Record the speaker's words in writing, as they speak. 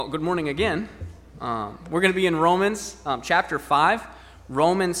Good morning again. We're going to be in Romans chapter 5.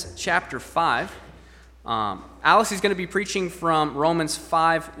 Romans chapter 5. Alice is going to be preaching from Romans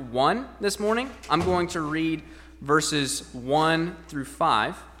 5:1 this morning. I'm going to read verses 1 through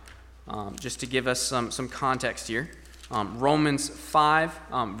 5 just to give us some context here. Romans 5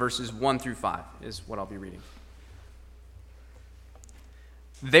 verses 1 through 5 is what I'll be reading.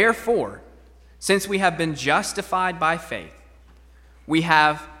 Therefore, since we have been justified by faith, we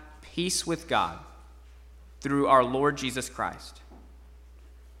have peace with God through our Lord Jesus Christ.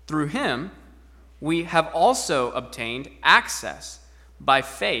 Through him, we have also obtained access by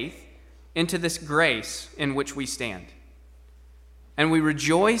faith into this grace in which we stand. And we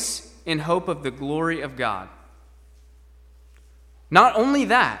rejoice in hope of the glory of God. Not only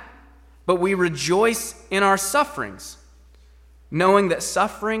that, but we rejoice in our sufferings, knowing that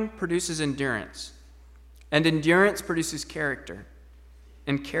suffering produces endurance, and endurance produces character,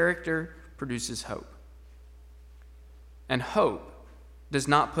 and character produces hope. And hope does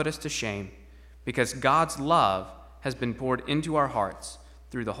not put us to shame, because God's love has been poured into our hearts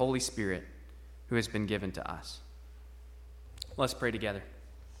through the Holy Spirit who has been given to us. Let's pray together.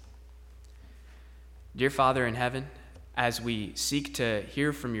 Dear Father in heaven, as we seek to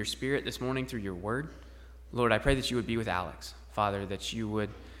hear from your Spirit this morning through your word, Lord, I pray that you would be with Alex. Father, that you would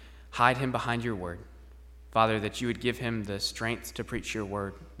hide him behind your word. Father, that you would give him the strength to preach your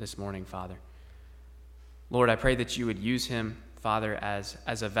word this morning, Father. Lord, I pray that you would use him, Father, as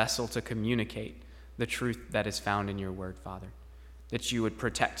a vessel to communicate the truth that is found in your word, Father. That you would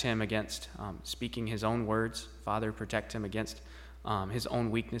protect him against speaking his own words, Father. Protect him against his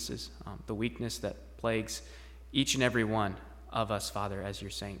own weaknesses, the weakness that plagues each and every one of us, Father, as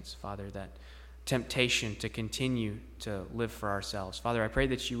your saints, Father, that temptation to continue to live for ourselves. Father, I pray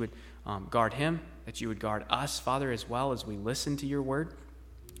that you would guard him, that you would guard us, Father, as well as we listen to your word.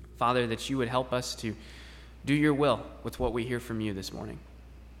 Father, that you would help us to do your will with what we hear from you this morning.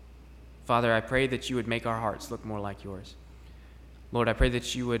 Father, I pray that you would make our hearts look more like yours. Lord, I pray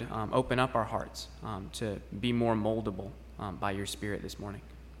that you would open up our hearts to be more moldable by your Spirit this morning.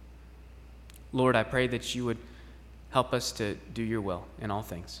 Lord, I pray that you would help us to do your will in all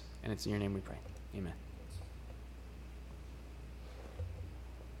things. And it's in your name we pray. Amen.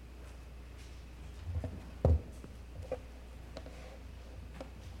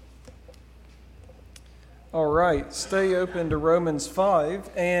 All right, stay open to Romans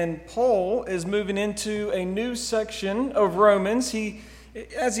 5, and Paul is moving into a new section of Romans.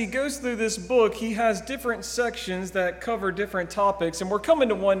 As he goes through this book, he has different sections that cover different topics, and we're coming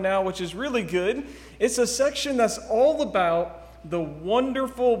to one now which is really good. It's a section that's all about the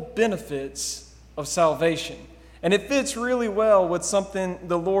wonderful benefits of salvation. And it fits really well with something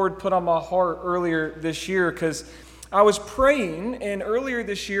the Lord put on my heart earlier this year, because I was praying, and earlier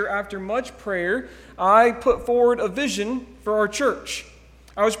this year, after much prayer, I put forward a vision for our church.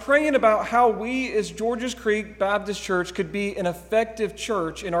 I was praying about how we as Georges Creek Baptist Church could be an effective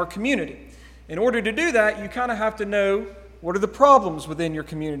church in our community. In order to do that, you kind of have to know what are the problems within your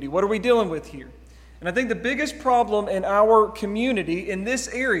community. What are we dealing with here? And I think the biggest problem in our community in this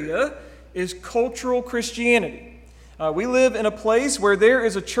area is cultural Christianity. We live in a place where there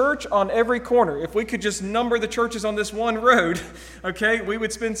is a church on every corner. If we could just number the churches on this one road, okay, we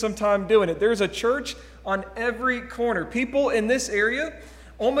would spend some time doing it. There's a church on every corner. People in this area,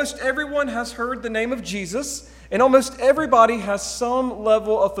 almost everyone has heard the name of Jesus, and almost everybody has some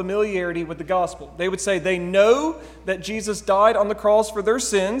level of familiarity with the gospel. They would say they know that Jesus died on the cross for their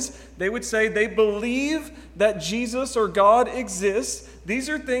sins. They would say they believe that Jesus or God exists. These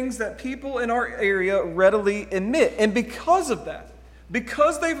are things that people in our area readily admit. And because of that,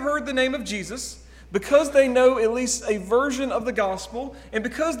 because they've heard the name of Jesus, because they know at least a version of the gospel, and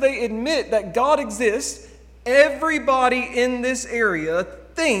because they admit that God exists, everybody in this area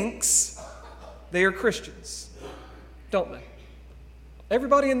thinks they are Christians, don't they?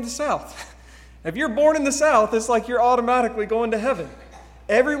 Everybody in the South. If you're born in the South, it's like you're automatically going to heaven.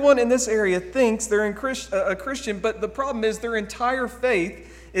 Everyone in this area thinks they're a Christian, but the problem is their entire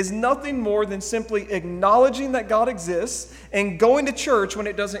faith is nothing more than simply acknowledging that God exists and going to church when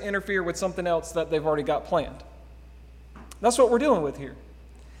it doesn't interfere with something else that they've already got planned. That's what we're dealing with here.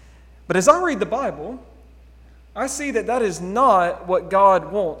 But as I read the Bible, I see that that is not what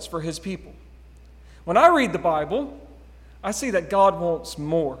God wants for his people. When I read the Bible, I see that God wants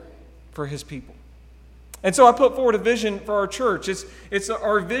more for his people. And so I put forward a vision for our church. It's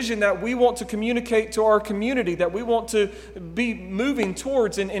our vision that we want to communicate to our community, that we want to be moving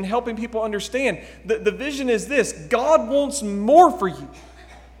towards and helping people understand. The vision is this: God wants more for you,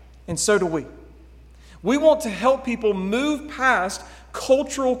 and so do we. We want to help people move past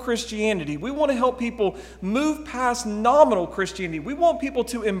cultural Christianity. We want to help people move past nominal Christianity. We want people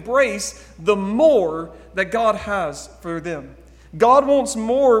to embrace the more that God has for them. God wants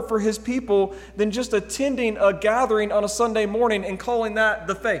more for his people than just attending a gathering on a Sunday morning and calling that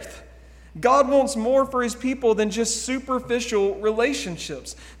the faith. God wants more for his people than just superficial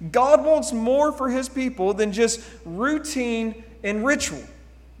relationships. God wants more for his people than just routine and ritual.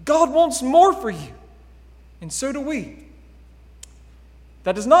 God wants more for you, and so do we.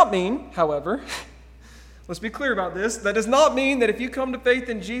 That does not mean, however, let's be clear about this, that does not mean that if you come to faith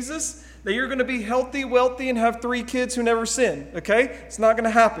in Jesus, that you're going to be healthy, wealthy, and have 3 kids who never sin, okay? It's not going to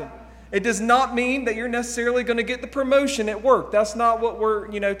happen. It does not mean that you're necessarily going to get the promotion at work. That's not what we're,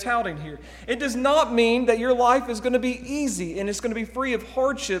 touting here. It does not mean that your life is going to be easy and it's going to be free of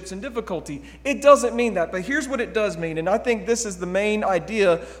hardships and difficulty. It doesn't mean that. But here's what it does mean, and I think this is the main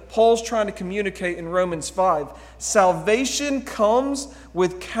idea Paul's trying to communicate in Romans 5. Salvation comes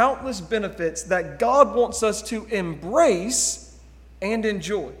with countless benefits that God wants us to embrace and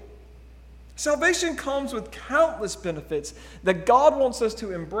enjoy. Salvation comes with countless benefits that God wants us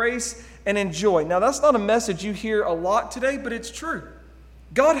to embrace and enjoy. Now, that's not a message you hear a lot today, but it's true.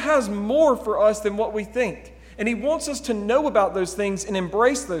 God has more for us than what we think. And he wants us to know about those things and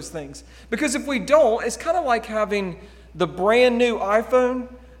embrace those things. Because if we don't, it's kind of like having the brand new iPhone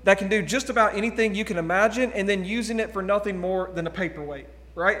that can do just about anything you can imagine and then using it for nothing more than a paperweight,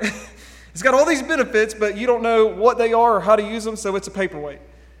 right? It's got all these benefits, but you don't know what they are or how to use them, so it's a paperweight.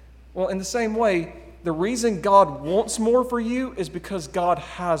 Well, in the same way, the reason God wants more for you is because God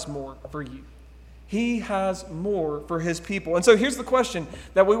has more for you. He has more for his people. And so here's the question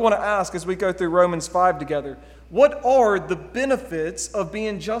that we want to ask as we go through Romans 5 together. What are the benefits of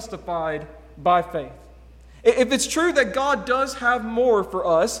being justified by faith? If it's true that God does have more for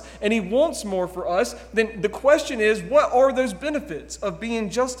us and he wants more for us, then the question is, what are those benefits of being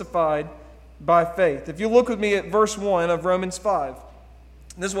justified by faith? If you look with me at verse 1 of Romans 5,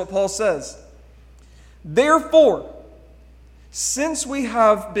 this is what Paul says. Therefore, since we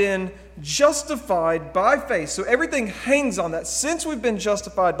have been justified by faith, so everything hangs on that. Since we've been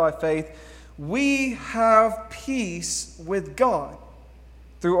justified by faith, we have peace with God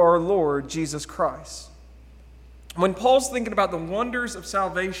through our Lord Jesus Christ. When Paul's thinking about the wonders of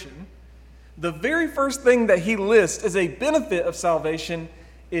salvation, the very first thing that he lists as a benefit of salvation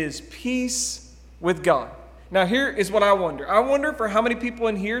is peace with God. Now, here is what I wonder. I wonder for how many people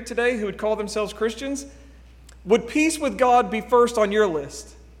in here today who would call themselves Christians, would peace with God be first on your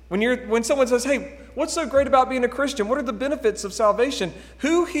list? When someone says, hey, what's so great about being a Christian? What are the benefits of salvation?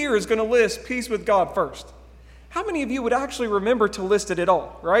 Who here is going to list peace with God first? How many of you would actually remember to list it at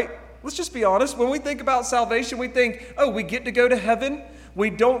all, right? Let's just be honest. When we think about salvation, we think, oh, we get to go to heaven. We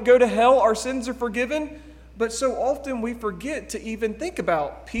don't go to hell. Our sins are forgiven. But so often we forget to even think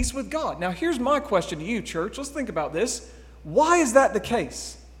about peace with God. Now, here's my question to you, church. Let's think about this. Why is that the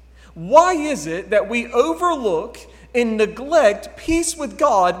case? Why is it that we overlook and neglect peace with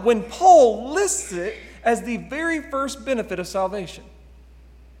God when Paul lists it as the very first benefit of salvation?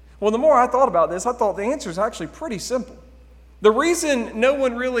 Well, the more I thought about this, I thought the answer is actually pretty simple. The reason no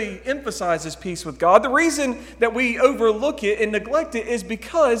one really emphasizes peace with God, the reason that we overlook it and neglect it is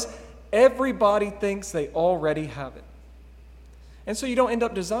because everybody thinks they already have it. And so you don't end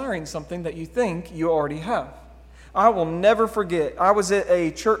up desiring something that you think you already have. I will never forget, I was at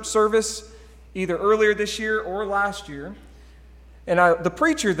a church service either earlier this year or last year, and the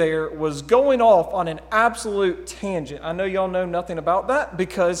preacher there was going off on an absolute tangent. I know y'all know nothing about that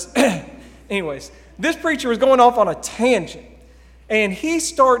because, anyways, this preacher was going off on a tangent. And he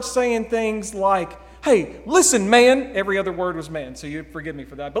starts saying things like, hey, listen, man. Every other word was man, so you forgive me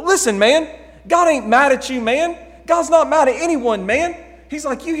for that. But listen, man, God ain't mad at you, man. God's not mad at anyone, man. He's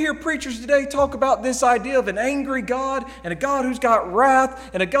like, you hear preachers today talk about this idea of an angry God and a God who's got wrath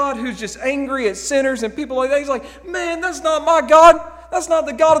and a God who's just angry at sinners and people like that. He's like, man, that's not my God. That's not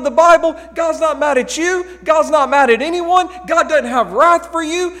the God of the Bible. God's not mad at you. God's not mad at anyone. God doesn't have wrath for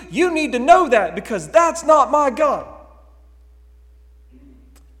you. You need to know that because that's not my God.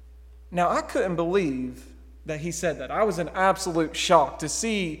 Now, I couldn't believe that he said that. I was in absolute shock to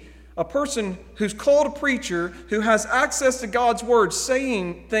see a person who's called a preacher, who has access to God's word,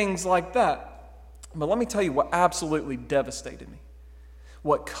 saying things like that. But let me tell you what absolutely devastated me.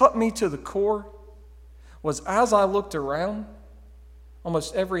 What cut me to the core was as I looked around,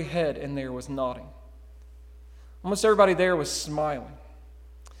 almost every head in there was nodding. Almost everybody there was smiling.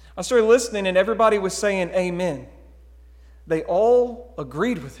 I started listening and everybody was saying amen. They all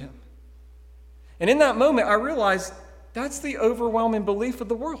agreed with him. And in that moment, I realized that's the overwhelming belief of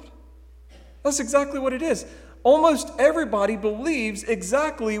the world. That's exactly what it is. Almost everybody believes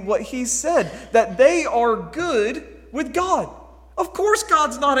exactly what he said, that they are good with God. Of course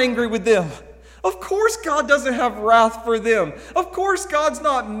God's not angry with them. Of course God doesn't have wrath for them. Of course God's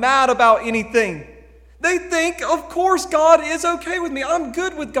not mad about anything. They think, of course God is okay with me. I'm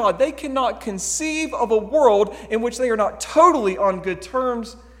good with God. They cannot conceive of a world in which they are not totally on good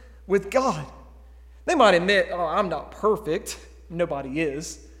terms with God. They might admit, oh, I'm not perfect. Nobody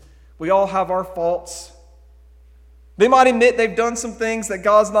is. We all have our faults. They might admit they've done some things that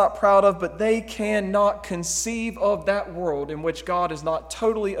God's not proud of, but they cannot conceive of that world in which God is not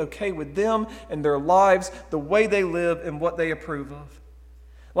totally okay with them and their lives, the way they live, and what they approve of.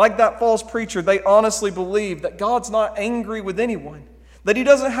 Like that false preacher, they honestly believe that God's not angry with anyone, that he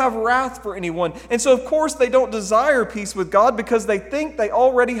doesn't have wrath for anyone. And so, of course, they don't desire peace with God because they think they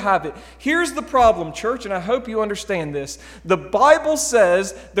already have it. Here's the problem, church, and I hope you understand this. The Bible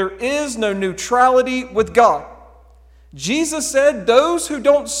says there is no neutrality with God. Jesus said those who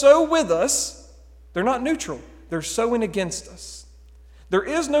don't sow with us, they're not neutral. They're sowing against us. There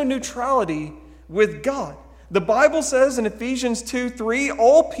is no neutrality with God. The Bible says in Ephesians 2:3,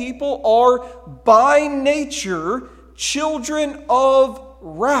 all people are by nature children of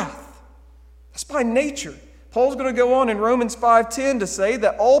wrath. That's by nature. Paul's going to go on in Romans 5:10 to say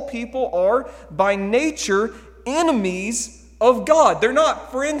that all people are by nature enemies of God. They're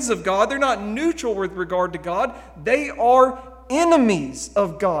not friends of God. They're not neutral with regard to God. They are enemies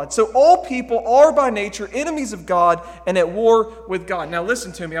of God. So all people are by nature enemies of God and at war with God. Now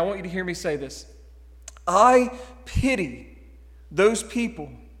listen to me. I want you to hear me say this. I pity those people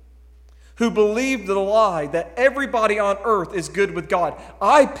who believe the lie that everybody on earth is good with God.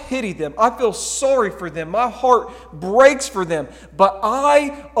 I pity them. I feel sorry for them. My heart breaks for them. But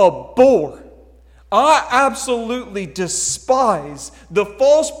I absolutely despise the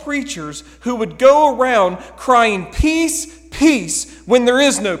false preachers who would go around crying, peace, peace, when there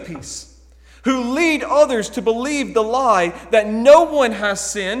is no peace. Who lead others to believe the lie that no one has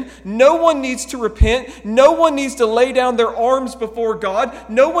sinned, no one needs to repent, no one needs to lay down their arms before God,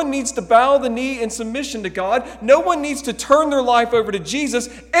 no one needs to bow the knee in submission to God, no one needs to turn their life over to Jesus.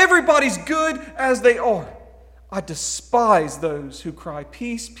 Everybody's good as they are. I despise those who cry,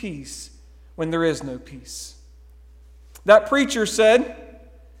 peace, peace, when there is no peace. That preacher said,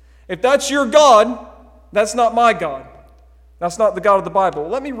 if that's your God, that's not my God. That's not the God of the Bible.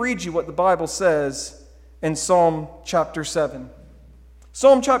 Let me read you what the Bible says in Psalm chapter 7.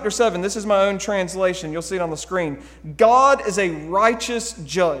 Psalm chapter 7, this is my own translation. You'll see it on the screen. God is a righteous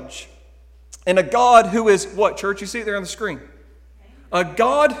judge. And a God who is, what, church? You see it there on the screen. A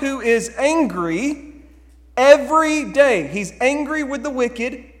God who is angry every day. He's angry with the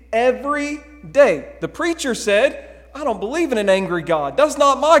wicked every day. The preacher said, I don't believe in an angry God. That's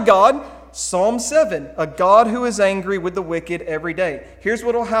not my God. Psalm 7, a God who is angry with the wicked every day. Here's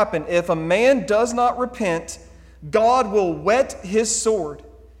what will happen. If a man does not repent, God will whet his sword.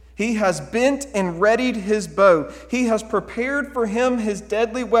 He has bent and readied his bow. He has prepared for him his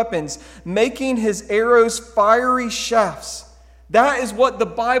deadly weapons, making his arrows fiery shafts. That is what the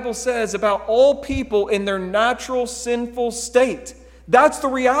Bible says about all people in their natural sinful state. That's the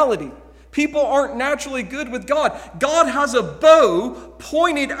reality. People aren't naturally good with God. God has a bow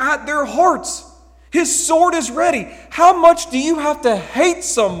pointed at their hearts. His sword is ready. How much do you have to hate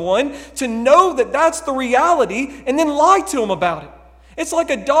someone to know that that's the reality and then lie to them about it? It's like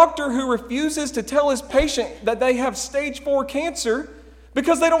a doctor who refuses to tell his patient that they have stage 4 cancer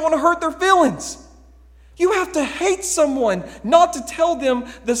because they don't want to hurt their feelings. You have to hate someone not to tell them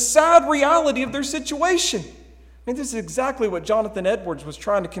the sad reality of their situation. I mean, this is exactly what Jonathan Edwards was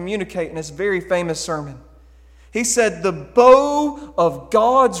trying to communicate in his very famous sermon. He said, the bow of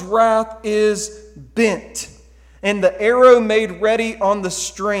God's wrath is bent, and the arrow made ready on the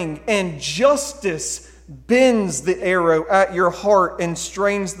string, and justice bends the arrow at your heart and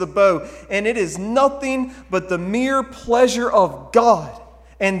strains the bow, and it is nothing but the mere pleasure of God,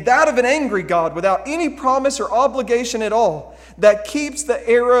 and that of an angry God without any promise or obligation at all, that keeps the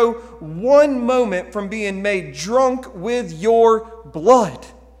arrow one moment from being made drunk with your blood.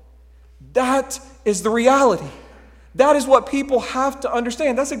 That is the reality. That is what people have to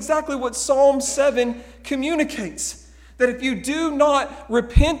understand. That's exactly what Psalm 7 communicates. That if you do not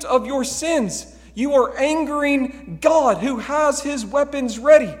repent of your sins, you are angering God who has his weapons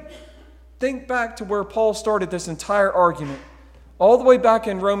ready. Think back to where Paul started this entire argument. All the way back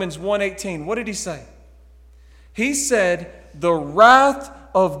in Romans 1:18. What did he say? He said, the wrath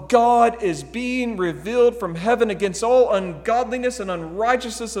of God is being revealed from heaven against all ungodliness and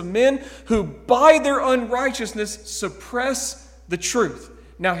unrighteousness of men who by their unrighteousness suppress the truth.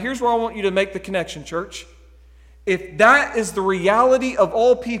 Now, here's where I want you to make the connection, church. If that is the reality of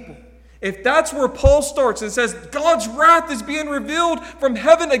all people, if that's where Paul starts and says God's wrath is being revealed from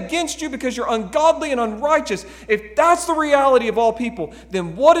heaven against you because you're ungodly and unrighteous, if that's the reality of all people,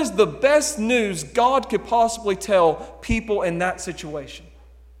 then what is the best news God could possibly tell people in that situation?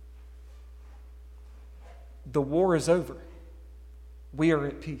 The war is over. We are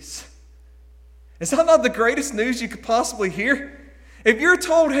at peace. Is that not the greatest news you could possibly hear? If you're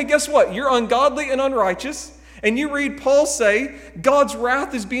told, hey, guess what? You're ungodly and unrighteous, and you read Paul say, God's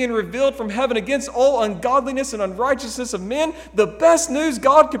wrath is being revealed from heaven against all ungodliness and unrighteousness of men, the best news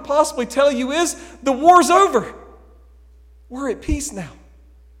God could possibly tell you is, the war's over. We're at peace now.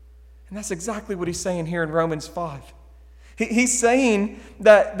 And that's exactly what he's saying here in Romans 5. He's saying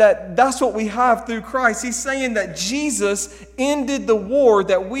that's what we have through Christ. He's saying that Jesus ended the war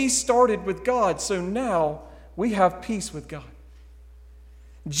that we started with God, so now we have peace with God.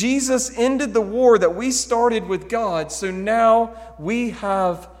 Jesus ended the war that we started with God, so now we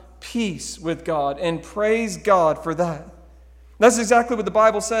have peace with God, and praise God for that. That's exactly what the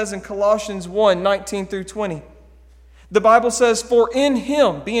Bible says in Colossians 1, 19 through 20. The Bible says, for in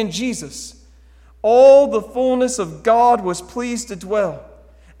him, being Jesus, all the fullness of God was pleased to dwell,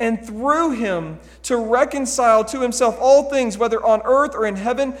 and through him to reconcile to himself all things, whether on earth or in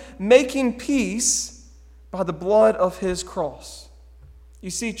heaven, making peace by the blood of his cross. You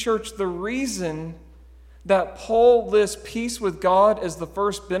see, church, the reason that Paul lists peace with God as the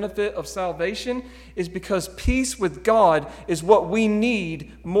first benefit of salvation is because peace with God is what we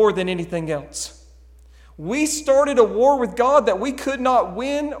need more than anything else. We started a war with God that we could not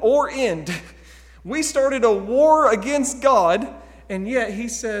win or end. We started a war against God, and yet he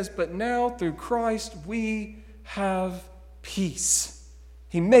says, but now through Christ we have peace.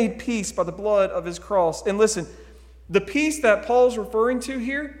 He made peace by the blood of his cross. And listen, the peace that Paul's referring to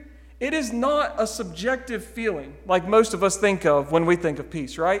here, it is not a subjective feeling like most of us think of when we think of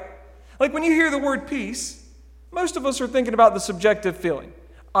peace, right? Like when you hear the word peace, most of us are thinking about the subjective feeling.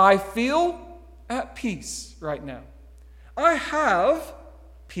 I feel at peace right now. I have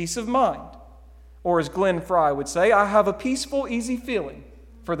peace of mind. Or as Glenn Fry would say, I have a peaceful, easy feeling,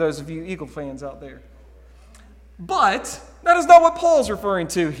 for those of you Eagle fans out there. But that is not what Paul's referring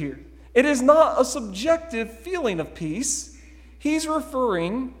to here. It is not a subjective feeling of peace. He's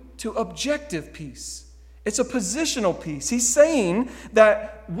referring to objective peace. It's a positional peace. He's saying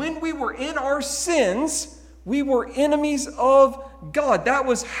that when we were in our sins, we were enemies of God. That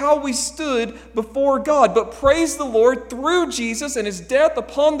was how we stood before God. But praise the Lord, through Jesus and his death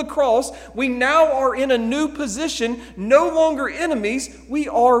upon the cross, we now are in a new position, no longer enemies. We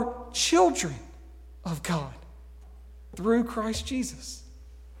are children of God through Christ Jesus.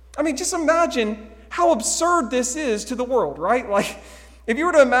 I mean, just imagine how absurd this is to the world, right? Like, if you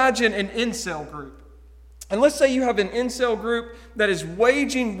were to imagine an incel group, and let's say you have an incel group that is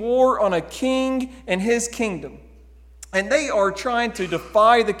waging war on a king and his kingdom, and they are trying to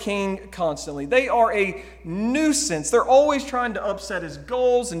defy the king constantly. They are a nuisance. They're always trying to upset his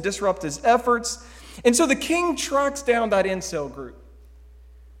goals and disrupt his efforts. And so the king tracks down that incel group,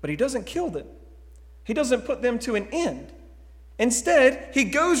 but he doesn't kill them. He doesn't put them to an end. Instead, he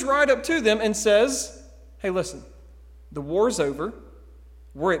goes right up to them and says, hey, listen, the war's over.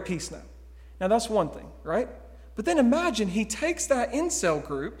 We're at peace now. Now, that's one thing, right? But then imagine he takes that incel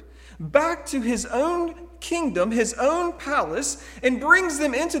group back to his own kingdom, his own palace, and brings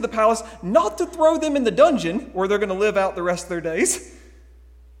them into the palace, not to throw them in the dungeon where they're going to live out the rest of their days,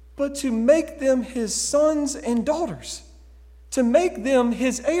 but to make them his sons and daughters, to make them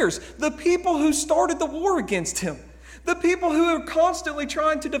his heirs, the people who started the war against him. The people who are constantly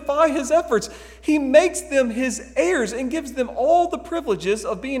trying to defy his efforts, he makes them his heirs and gives them all the privileges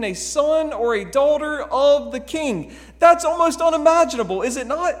of being a son or a daughter of the king. That's almost unimaginable, is it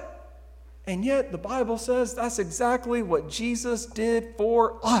not? And yet the Bible says that's exactly what Jesus did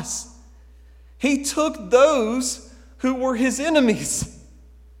for us. He took those who were his enemies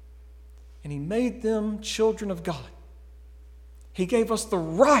and he made them children of God. He gave us the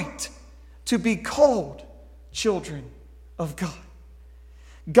right to be called children of God.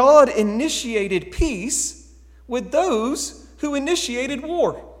 God initiated peace with those who initiated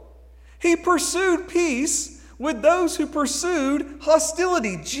war. He pursued peace with those who pursued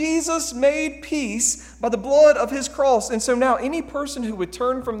hostility. Jesus made peace by the blood of his cross. And so now any person who would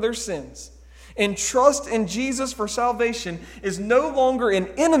turn from their sins and trust in Jesus for salvation is no longer an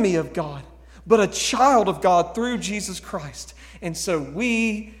enemy of God, but a child of God through Jesus Christ. And so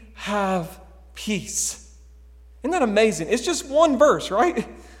we have peace. Isn't that amazing? It's just one verse, right?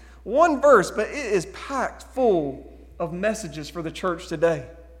 One verse, but it is packed full of messages for the church today.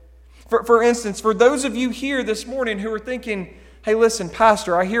 For instance, for those of you here this morning who are thinking, hey, listen,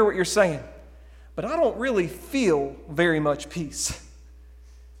 Pastor, I hear what you're saying, but I don't really feel very much peace.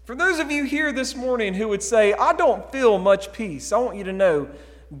 For those of you here this morning who would say, I don't feel much peace, I want you to know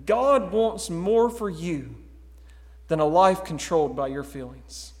God wants more for you than a life controlled by your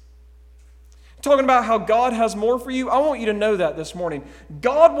feelings. Talking about how God has more for you, I want you to know that this morning.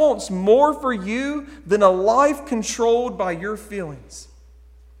 God wants more for you than a life controlled by your feelings.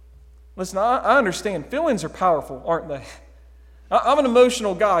 Listen, I understand feelings are powerful, aren't they? I'm an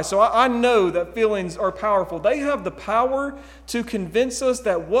emotional guy, so I know that feelings are powerful. They have the power to convince us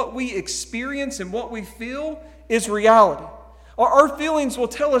that what we experience and what we feel is reality. Our feelings will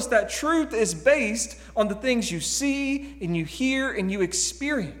tell us that truth is based on the things you see and you hear and you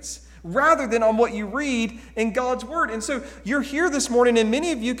experience, rather than on what you read in God's Word. And so you're here this morning, and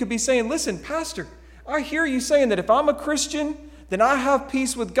many of you could be saying, listen, Pastor, I hear you saying that if I'm a Christian, then I have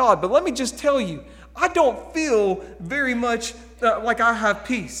peace with God. But let me just tell you, I don't feel very much like I have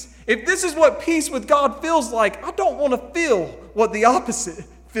peace. If this is what peace with God feels like, I don't want to feel what the opposite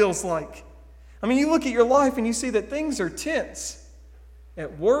feels like. I mean, you look at your life and you see that things are tense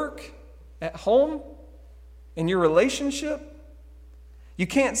at work, at home, in your relationship. You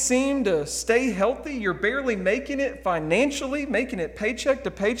can't seem to stay healthy. You're barely making it financially, making it paycheck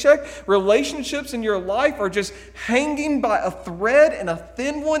to paycheck. Relationships in your life are just hanging by a thread, and a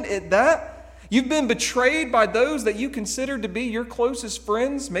thin one at that. You've been betrayed by those that you consider to be your closest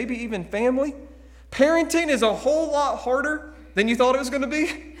friends, maybe even family. Parenting is a whole lot harder than you thought it was going to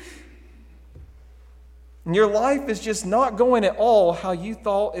be. And your life is just not going at all how you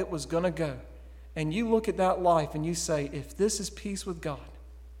thought it was going to go. And you look at that life and you say, if this is peace with God,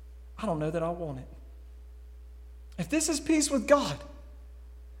 I don't know that I want it. If this is peace with God,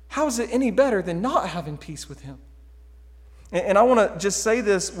 how is it any better than not having peace with Him? And I want to just say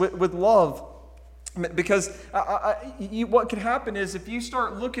this with love, because what could happen is if you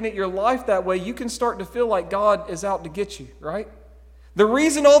start looking at your life that way, you can start to feel like God is out to get you, right? The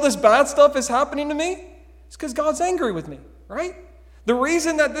reason all this bad stuff is happening to me is because God's angry with me, right? The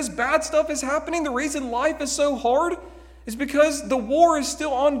reason that this bad stuff is happening, the reason life is so hard, is because the war is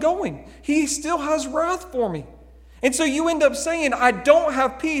still ongoing. He still has wrath for me. And so you end up saying, I don't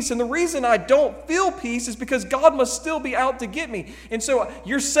have peace, and the reason I don't feel peace is because God must still be out to get me. And so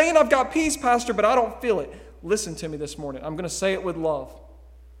you're saying I've got peace, Pastor, but I don't feel it. Listen to me this morning. I'm going to say it with love.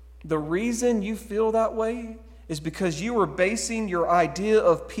 The reason you feel that way is because you are basing your idea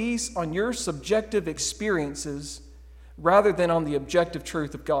of peace on your subjective experiences rather than on the objective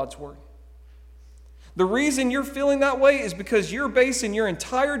truth of God's Word. The reason you're feeling that way is because you're basing your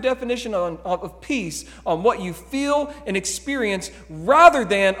entire definition of peace on what you feel and experience rather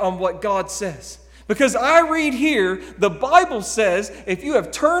than on what God says. Because I read here, the Bible says, if you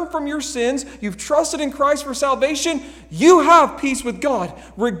have turned from your sins, you've trusted in Christ for salvation, you have peace with God,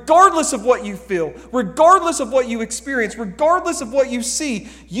 regardless of what you feel, regardless of what you experience, regardless of what you see,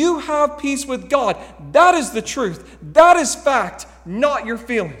 you have peace with God. That is the truth. That is fact, not your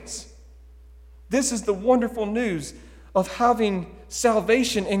feelings. This is the wonderful news of having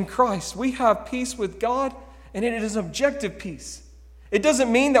salvation in Christ. We have peace with God, and it is objective peace. It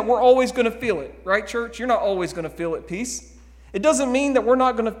doesn't mean that we're always going to feel it, right, church? You're not always going to feel at peace. It doesn't mean that we're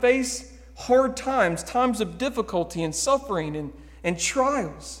not going to face hard times, times of difficulty and suffering and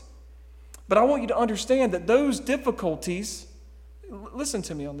trials. But I want you to understand that those difficulties, listen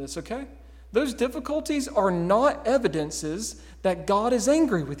to me on this, okay? Those difficulties are not evidences that God is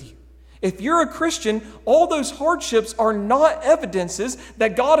angry with you. If you're a Christian, all those hardships are not evidences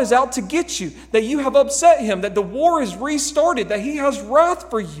that God is out to get you, that you have upset Him, that the war is restarted, that He has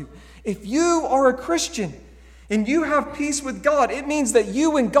wrath for you. If you are a Christian and you have peace with God, it means that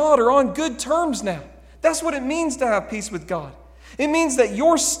you and God are on good terms now. That's what it means to have peace with God. It means that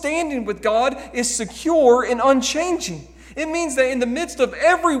your standing with God is secure and unchanging. It means that in the midst of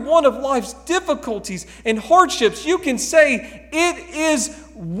every one of life's difficulties and hardships, you can say, it is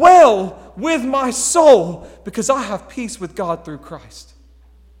well with my soul because I have peace with God through Christ.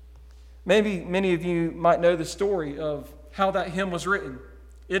 Maybe many of you might know the story of how that hymn was written.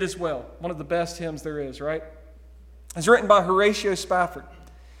 It is well, one of the best hymns there is, right? It's written by Horatio Spafford.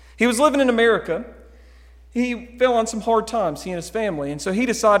 He was living in America. He fell on some hard times, he and his family, and so he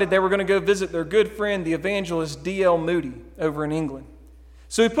decided they were going to go visit their good friend, the evangelist D.L. Moody, over in England.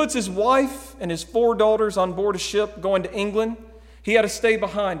 So he puts his wife and his 4 daughters on board a ship going to England. He had to stay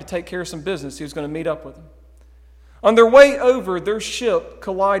behind to take care of some business. He was going to meet up with them. On their way over, their ship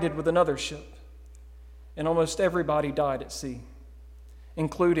collided with another ship, and almost everybody died at sea.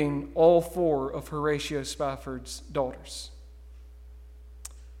 including all 4 of Horatio Spafford's daughters.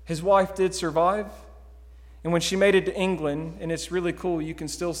 His wife did survive, and when she made it to England, and it's really cool, you can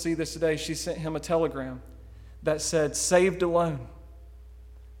still see this today, she sent him a telegram that said, "Saved alone.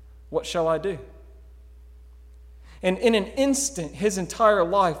 What shall I do?" And in an instant, his entire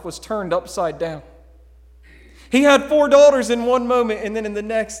life was turned upside down. He had 4 daughters in one moment, and then in the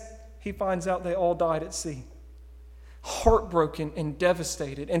next, he finds out they all died at sea. Heartbroken and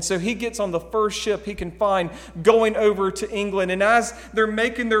devastated. And so he gets on the first ship he can find going over to England. And as they're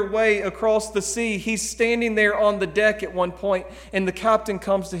making their way across the sea, he's standing there on the deck at one point, and the captain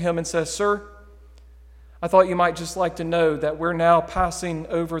comes to him and says, "Sir, I thought you might just like to know that we're now passing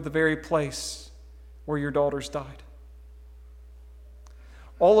over the very place where your daughters died."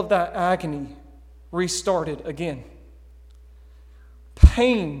 All of that agony restarted again.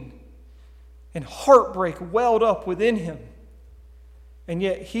 Pain and heartbreak welled up within him. And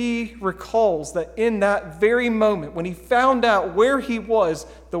yet he recalls that in that very moment, when he found out where he was,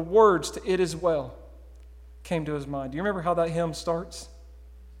 the words to "It is well" came to his mind. Do you remember how that hymn starts?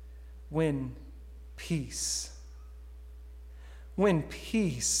 When peace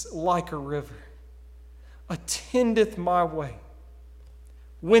like a river attendeth my way,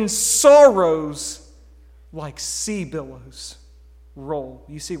 when sorrows like sea billows roll.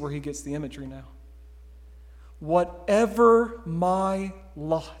 You see where he gets the imagery now. Whatever my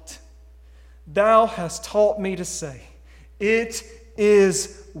lot, thou hast taught me to say, it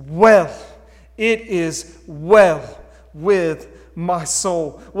is well. It is well with my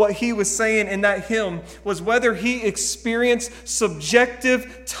soul. What he was saying in that hymn was whether he experienced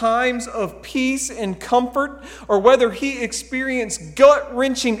subjective times of peace and comfort, or whether he experienced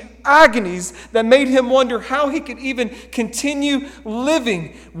gut-wrenching agonies that made him wonder how he could even continue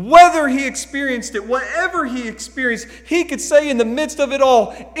living. Whether he experienced it, whatever he experienced, he could say in the midst of it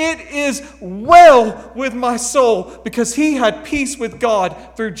all, "It is well with my soul," because he had peace with God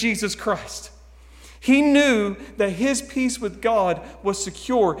through Jesus Christ. He knew that his peace with God was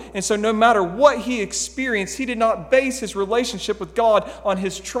secure. And so no matter what he experienced, he did not base his relationship with God on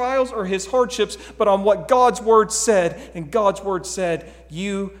his trials or his hardships, but on what God's word said. And God's word said,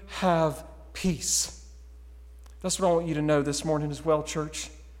 "You have peace." That's what I want you to know this morning as well, church.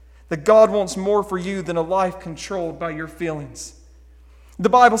 That God wants more for you than a life controlled by your feelings. The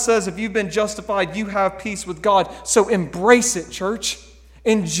Bible says if you've been justified, you have peace with God. So embrace it, church.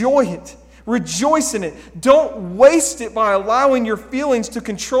 Enjoy it. Rejoice in it. Don't waste it by allowing your feelings to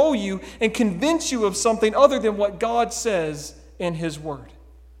control you and convince you of something other than what God says in His Word.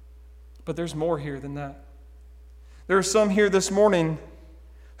 But there's more here than that. There are some here this morning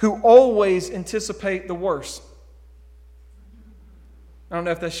who always anticipate the worst. I don't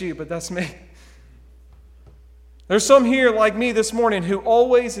know if that's you, but that's me. There's some here like me this morning who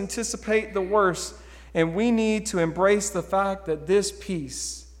always anticipate the worst, and we need to embrace the fact that this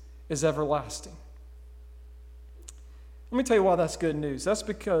peace is everlasting. Let me tell you why that's good news. That's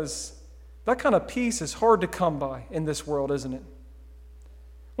because that kind of peace is hard to come by in this world, isn't it?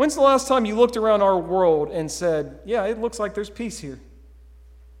 When's the last time you looked around our world and said, yeah, it looks like there's peace here?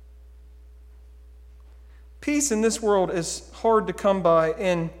 Peace in this world is hard to come by,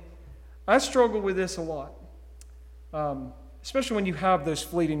 and I struggle with this a lot, especially when you have those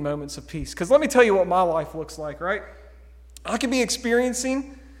fleeting moments of peace. Because let me tell you what my life looks like, right? I could be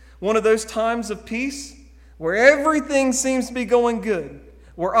experiencing one of those times of peace where everything seems to be going good,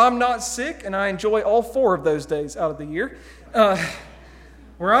 where I'm not sick, and I enjoy all 4 of those days out of the year,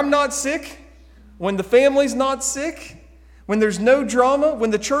 where I'm not sick, when the family's not sick, when there's no drama, when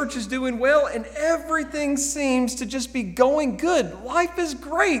the church is doing well, and everything seems to just be going good. Life is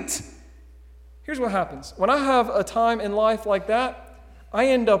great. Here's what happens. When I have a time in life like that, I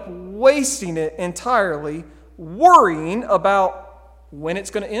end up wasting it entirely, worrying about when it's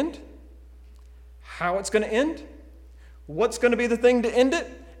going to end, how it's going to end, what's going to be the thing to end it,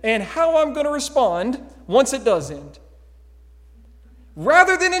 and how I'm going to respond once it does end.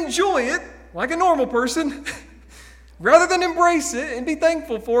 Rather than enjoy it like a normal person, rather than embrace it and be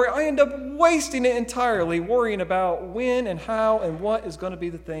thankful for it, I end up wasting it entirely, worrying about when and how and what is going to be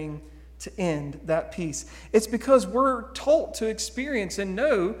the thing to end that peace. It's because we're taught to experience and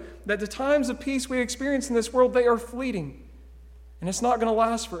know that the times of peace we experience in this world, they are fleeting. And it's not going to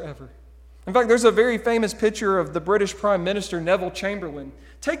last forever. In fact, there's a very famous picture of the British Prime Minister Neville Chamberlain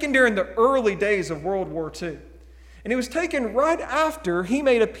taken during the early days of World War II. And it was taken right after he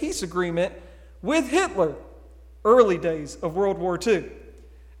made a peace agreement with Hitler, early days of World War II.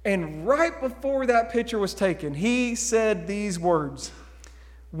 And right before that picture was taken, he said these words,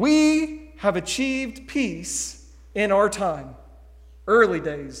 "We have achieved peace in our time. early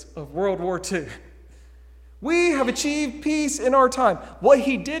days of World War II. We have achieved peace in our time. What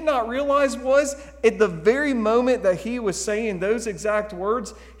he did not realize was, at the very moment that he was saying those exact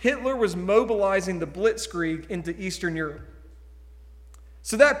words, Hitler was mobilizing the Blitzkrieg into Eastern Europe.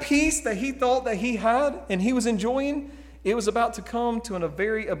 So that peace that he thought that he had and he was enjoying, it was about to come to a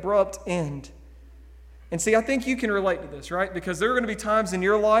very abrupt end. And see, I think you can relate to this, right? Because there are going to be times in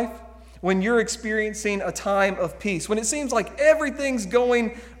your life when you're experiencing a time of peace, when it seems like everything's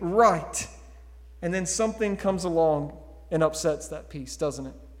going right. And then something comes along and upsets that peace, doesn't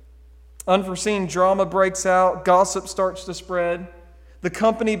it? Unforeseen drama breaks out, gossip starts to spread, the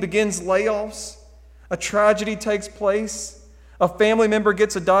company begins layoffs, a tragedy takes place, a family member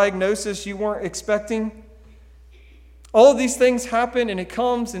gets a diagnosis you weren't expecting. All of these things happen, and it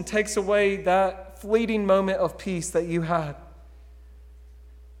comes and takes away that fleeting moment of peace that you had.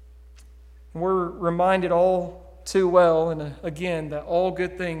 We're reminded all too well, and again, that all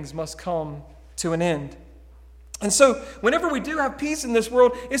good things must come to an end. And so, whenever we do have peace in this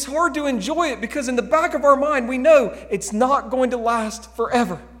world, it's hard to enjoy it because in the back of our mind, we know it's not going to last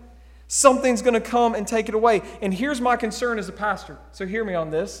forever. Something's going to come and take it away. And here's my concern as a pastor. So hear me on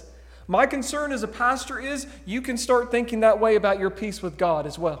this. My concern as a pastor is you can start thinking that way about your peace with God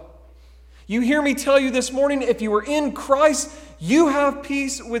as well. You hear me tell you this morning, if you are in Christ, you have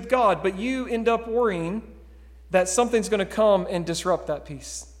peace with God, but you end up worrying that something's going to come and disrupt that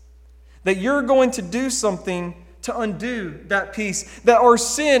peace. That you're going to do something to undo that peace. That our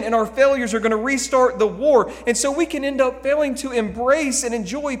sin and our failures are going to restart the war. And so we can end up failing to embrace and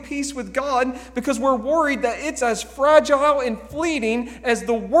enjoy peace with God because we're worried that it's as fragile and fleeting as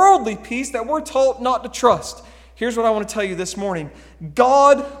the worldly peace that we're taught not to trust. Here's what I want to tell you this morning.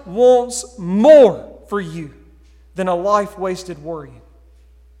 God wants more for you than a life wasted worrying.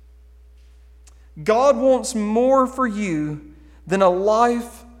 God wants more for you than a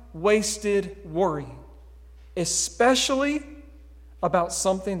life wasted worrying, especially about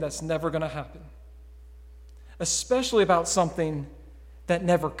something that's never going to happen, especially about something that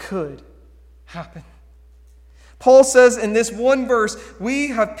never could happen. Paul says in this one verse, we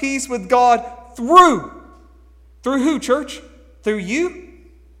have peace with God through who, church? Through you?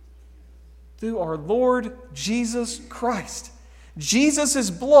 Through our Lord Jesus Christ.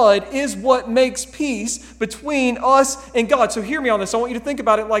 Jesus' blood is what makes peace between us and God. So hear me on this. I want you to think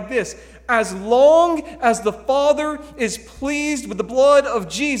about it like this. As long as the Father is pleased with the blood of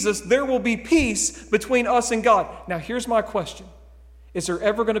Jesus, there will be peace between us and God. Now here's my question. Is there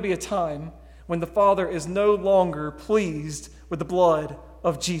ever going to be a time when the Father is no longer pleased with the blood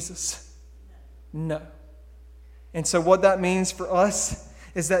of Jesus? No. And so what that means for us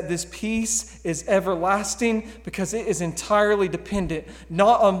is that this peace is everlasting because it is entirely dependent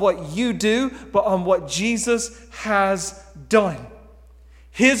not on what you do, but on what Jesus has done.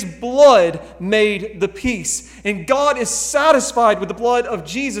 His blood made the peace, and God is satisfied with the blood of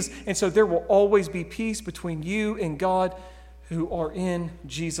Jesus, and so there will always be peace between you and God who are in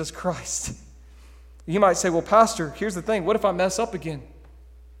Jesus Christ. You might say, well, Pastor, here's the thing. What if I mess up again?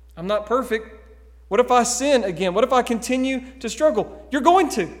 I'm not perfect. What if I sin again? What if I continue to struggle? You're going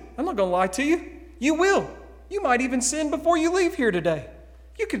to. I'm not going to lie to you. You will. You might even sin before you leave here today.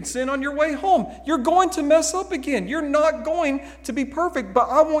 You can sin on your way home. You're going to mess up again. You're not going to be perfect, but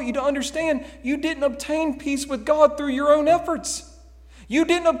I want you to understand you didn't obtain peace with God through your own efforts. You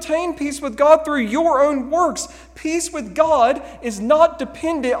didn't obtain peace with God through your own works. Peace with God is not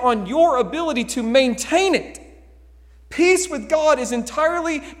dependent on your ability to maintain it. Peace with God is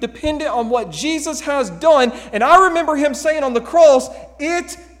entirely dependent on what Jesus has done. And I remember him saying on the cross,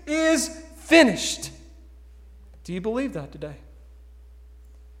 it is finished. Do you believe that today?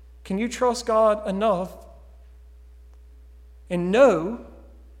 Can you trust God enough and know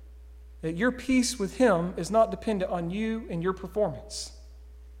that your peace with him is not dependent on you and your performance?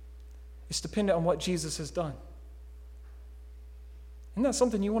 It's dependent on what Jesus has done. Isn't that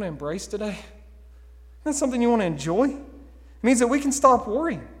something you want to embrace today? That's something you want to enjoy. It means that we can stop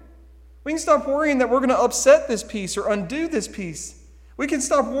worrying. We can stop worrying that we're going to upset this peace or undo this peace. We can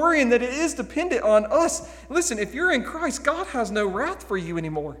stop worrying that it is dependent on us. Listen, if you're in Christ, God has no wrath for you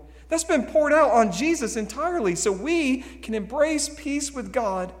anymore. That's been poured out on Jesus entirely, so we can embrace peace with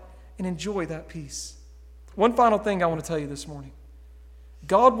God and enjoy that peace. One final thing I want to tell you this morning.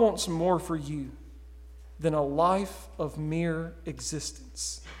 God wants more for you than a life of mere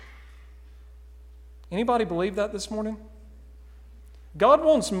existence. Anybody believe that this morning? God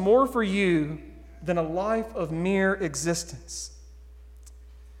wants more for you than a life of mere existence.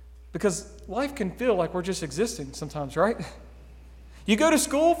 Because life can feel like we're just existing sometimes, right? You go to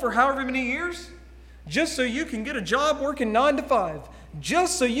school for however many years, just so you can get a job working 9 to 5,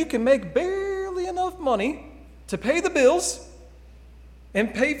 just so you can make barely enough money to pay the bills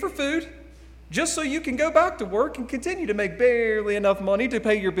and pay for food, just so you can go back to work and continue to make barely enough money to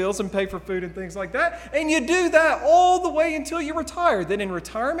pay your bills and pay for food and things like that. And you do that all the way until you retire. Then in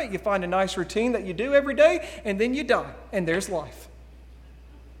retirement, you find a nice routine that you do every day, and then you die, and there's life.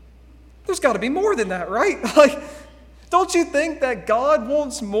 There's got to be more than that, right? Don't you think that God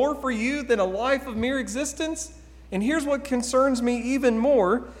wants more for you than a life of mere existence? And here's what concerns me even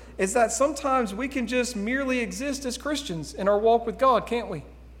more, is that sometimes we can just merely exist as Christians in our walk with God, can't we?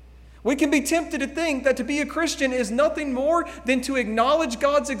 We can be tempted to think that to be a Christian is nothing more than to acknowledge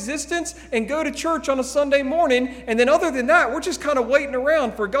God's existence and go to church on a Sunday morning, and then other than that, we're just kind of waiting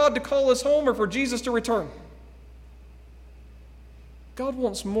around for God to call us home or for Jesus to return. God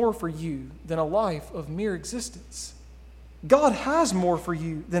wants more for you than a life of mere existence. God has more for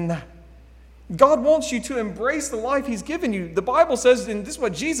you than that. God wants you to embrace the life He's given you. The Bible says, and this is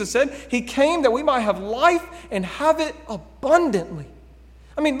what Jesus said, He came that we might have life and have it abundantly.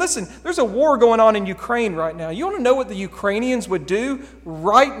 I mean, listen, there's a war going on in Ukraine right now. You want to know what the Ukrainians would do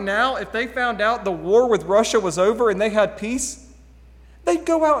right now if they found out the war with Russia was over and they had peace? They'd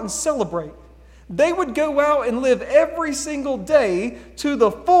go out and celebrate. They would go out and live every single day to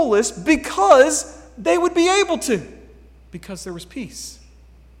the fullest because they would be able to, because there was peace.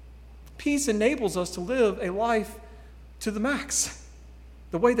 Peace enables us to live a life to the max,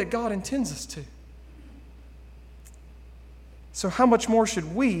 the way that God intends us to. So how much more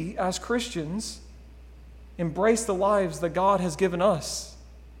should we, as Christians, embrace the lives that God has given us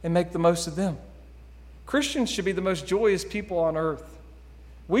and make the most of them? Christians should be the most joyous people on earth.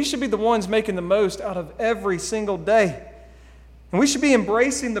 We should be the ones making the most out of every single day. And we should be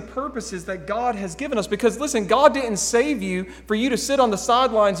embracing the purposes that God has given us. Because, listen, God didn't save you for you to sit on the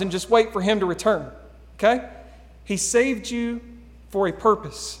sidelines and just wait for Him to return. Okay? He saved you for a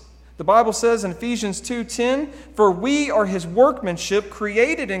purpose. The Bible says in Ephesians 2:10, "For we are His workmanship,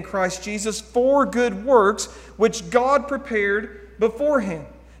 created in Christ Jesus for good works, which God prepared beforehand,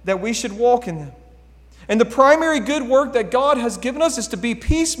 that we should walk in them." And the primary good work that God has given us is to be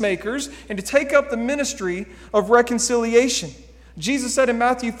peacemakers and to take up the ministry of reconciliation. Jesus said in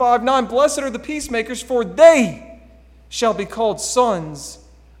Matthew 5:9, "Blessed are the peacemakers, for they shall be called sons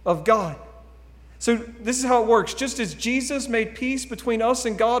of God." So this is how it works. Just as Jesus made peace between us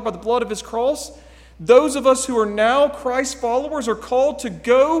and God by the blood of His cross, those of us who are now Christ followers are called to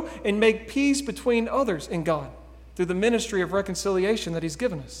go and make peace between others and God through the ministry of reconciliation that He's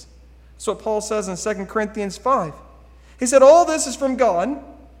given us. That's what Paul says in 2 Corinthians 5. He said, "All this is from God,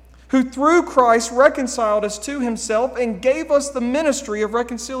 who through Christ reconciled us to Himself and gave us the ministry of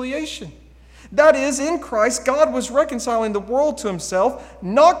reconciliation. That is, in Christ, God was reconciling the world to Himself,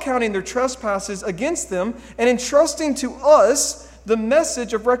 not counting their trespasses against them, and entrusting to us the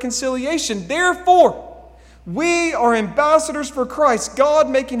message of reconciliation. Therefore, we are ambassadors for Christ, God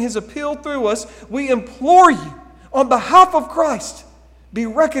making His appeal through us. We implore you, on behalf of Christ, be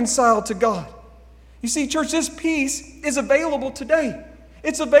reconciled to God." You see, church, this peace is available today.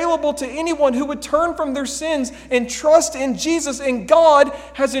 It's available to anyone who would turn from their sins and trust in Jesus, and God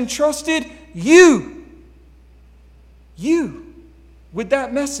has entrusted you with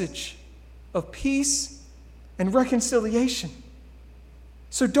that message of peace and reconciliation.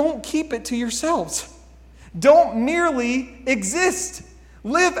 So don't keep it to yourselves. Don't merely exist.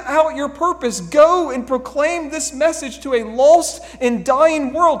 Live out your purpose. Go and proclaim this message to a lost and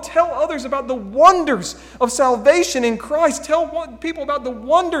dying world. Tell others about the wonders of salvation in Christ. Tell people about the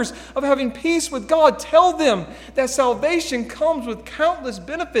wonders of having peace with God. Tell them that salvation comes with countless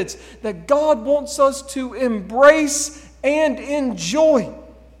benefits that God wants us to embrace and enjoy,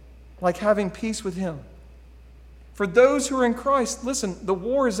 like having peace with Him. For those who are in Christ, listen, the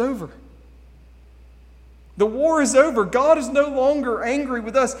war is over. The war is over. God is no longer angry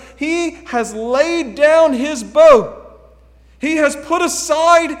with us. He has laid down His bow. He has put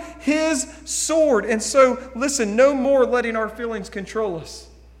aside His sword. And so, listen, no more letting our feelings control us.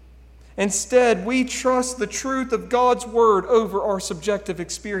 Instead, we trust the truth of God's Word over our subjective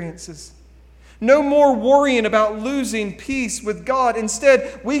experiences. No more worrying about losing peace with God.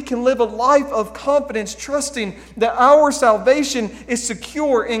 Instead, we can live a life of confidence, trusting that our salvation is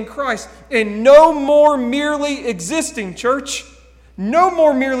secure in Christ. And no more merely existing, church. No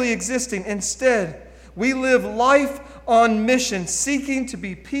more merely existing. Instead, we live life on mission, seeking to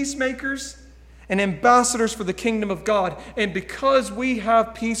be peacemakers and ambassadors for the kingdom of God. And because we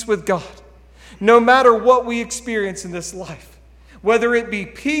have peace with God, no matter what we experience in this life, whether it be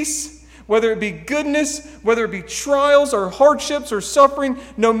peace, whether it be goodness, whether it be trials or hardships or suffering,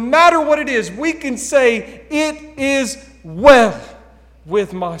 no matter what it is, we can say, it is well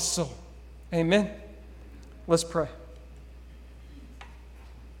with my soul. Amen. Let's pray.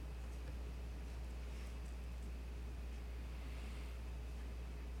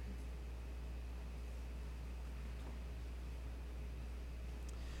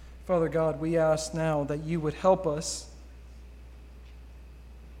 Father God, we ask now that you would help us.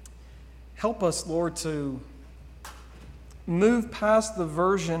 Help us, Lord, to move past the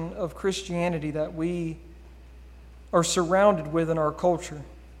version of Christianity that we are surrounded with in our culture.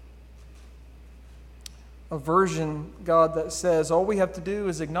 A version, God, that says all we have to do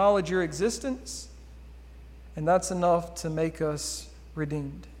is acknowledge your existence, and that's enough to make us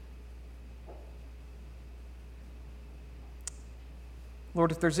redeemed.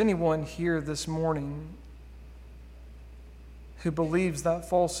 Lord, if there's anyone here this morning who believes that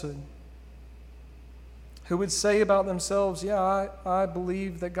falsehood, who would say about themselves, yeah, I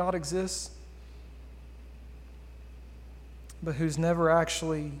believe that God exists, but who's never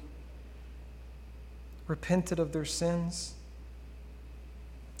actually repented of their sins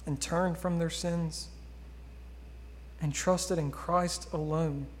and turned from their sins and trusted in Christ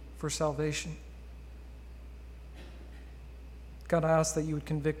alone for salvation. God, I ask that you would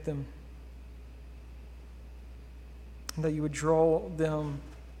convict them, and that you would draw them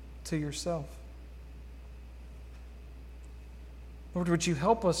to yourself. Lord, would you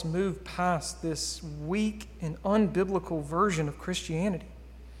help us move past this weak and unbiblical version of Christianity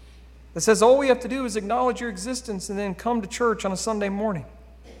that says all we have to do is acknowledge your existence and then come to church on a Sunday morning.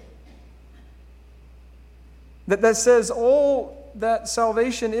 That says all that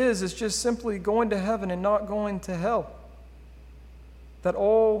salvation is just simply going to heaven and not going to hell. That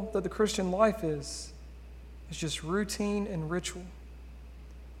all that the Christian life is just routine and ritual.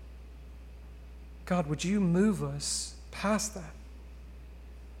 God, would you move us past that?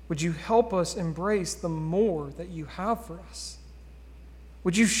 Would you help us embrace the more that you have for us?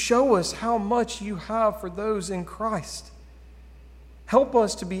 Would you show us how much you have for those in Christ? Help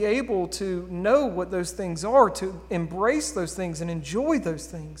us to be able to know what those things are, to embrace those things and enjoy those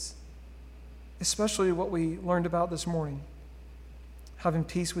things, especially what we learned about this morning. Having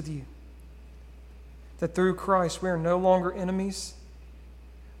peace with you. That through Christ we are no longer enemies.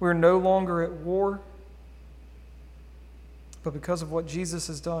 We are no longer at war. But because of what Jesus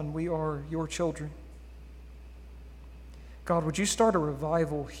has done, we are your children. God, would you start a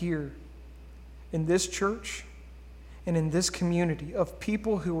revival here in this church and in this community of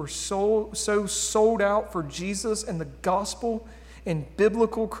people who are so sold out for Jesus and the gospel and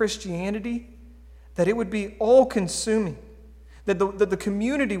biblical Christianity that it would be all-consuming. That the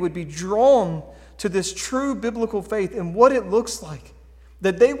community would be drawn to this true biblical faith and what it looks like.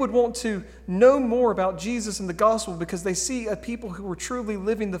 That they would want to know more about Jesus and the gospel because they see a people who are truly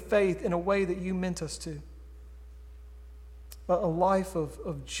living the faith in a way that you meant us to. A life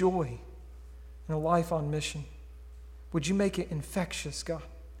of joy and a life on mission. Would you make it infectious, God?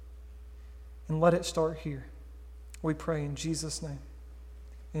 And let it start here. We pray in Jesus' name.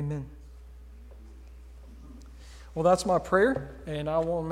 Amen. Well, that's my prayer, and I want to